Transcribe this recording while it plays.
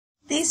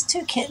These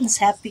two kittens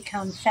have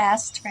become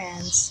fast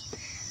friends.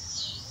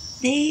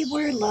 They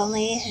were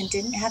lonely and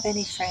didn't have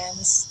any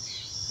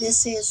friends.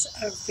 This is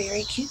a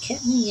very cute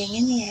kitten, yin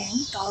and yang,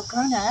 all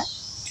grown up.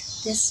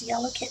 This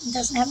yellow kitten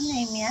doesn't have a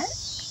name yet.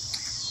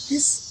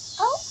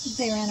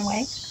 They ran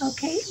away.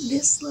 Okay,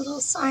 this little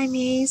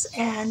Siamese,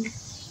 and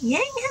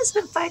Yang has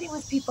been fighting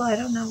with people. I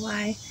don't know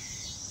why.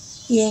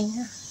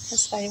 Ying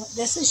is fighting.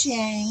 This is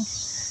Yang,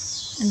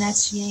 and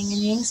that's Ying,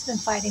 and Ying's been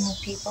fighting with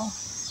people.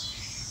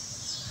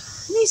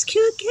 And these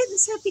cute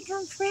kittens have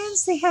become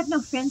friends. They had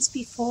no friends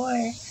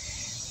before.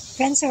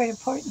 Friends are an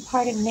important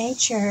part of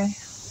nature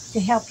to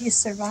help you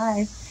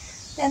survive.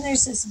 Then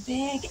there's this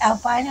big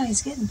albino.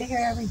 He's getting bigger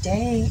every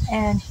day,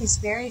 and he's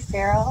very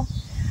feral,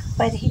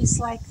 but he's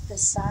like the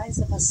size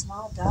of a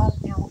small dog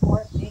now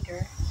or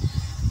bigger.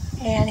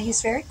 And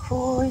he's very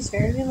cool. He's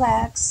very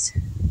relaxed.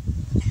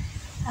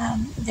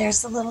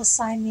 There's the little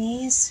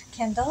Siamese,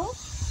 Kendall.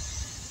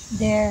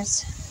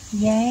 There's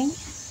Yang,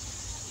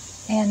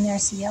 and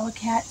there's the yellow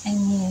cat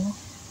and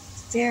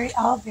Ying.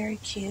 All very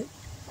cute.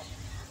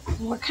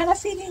 We're kind of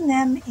feeding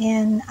them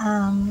in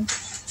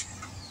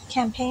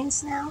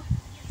campaigns now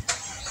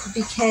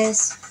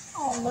because,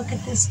 oh, look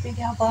at this big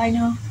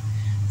albino.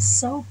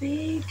 So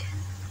big.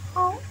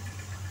 Oh,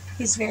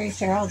 he's very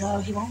feral though.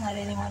 He won't let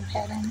anyone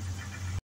pet him.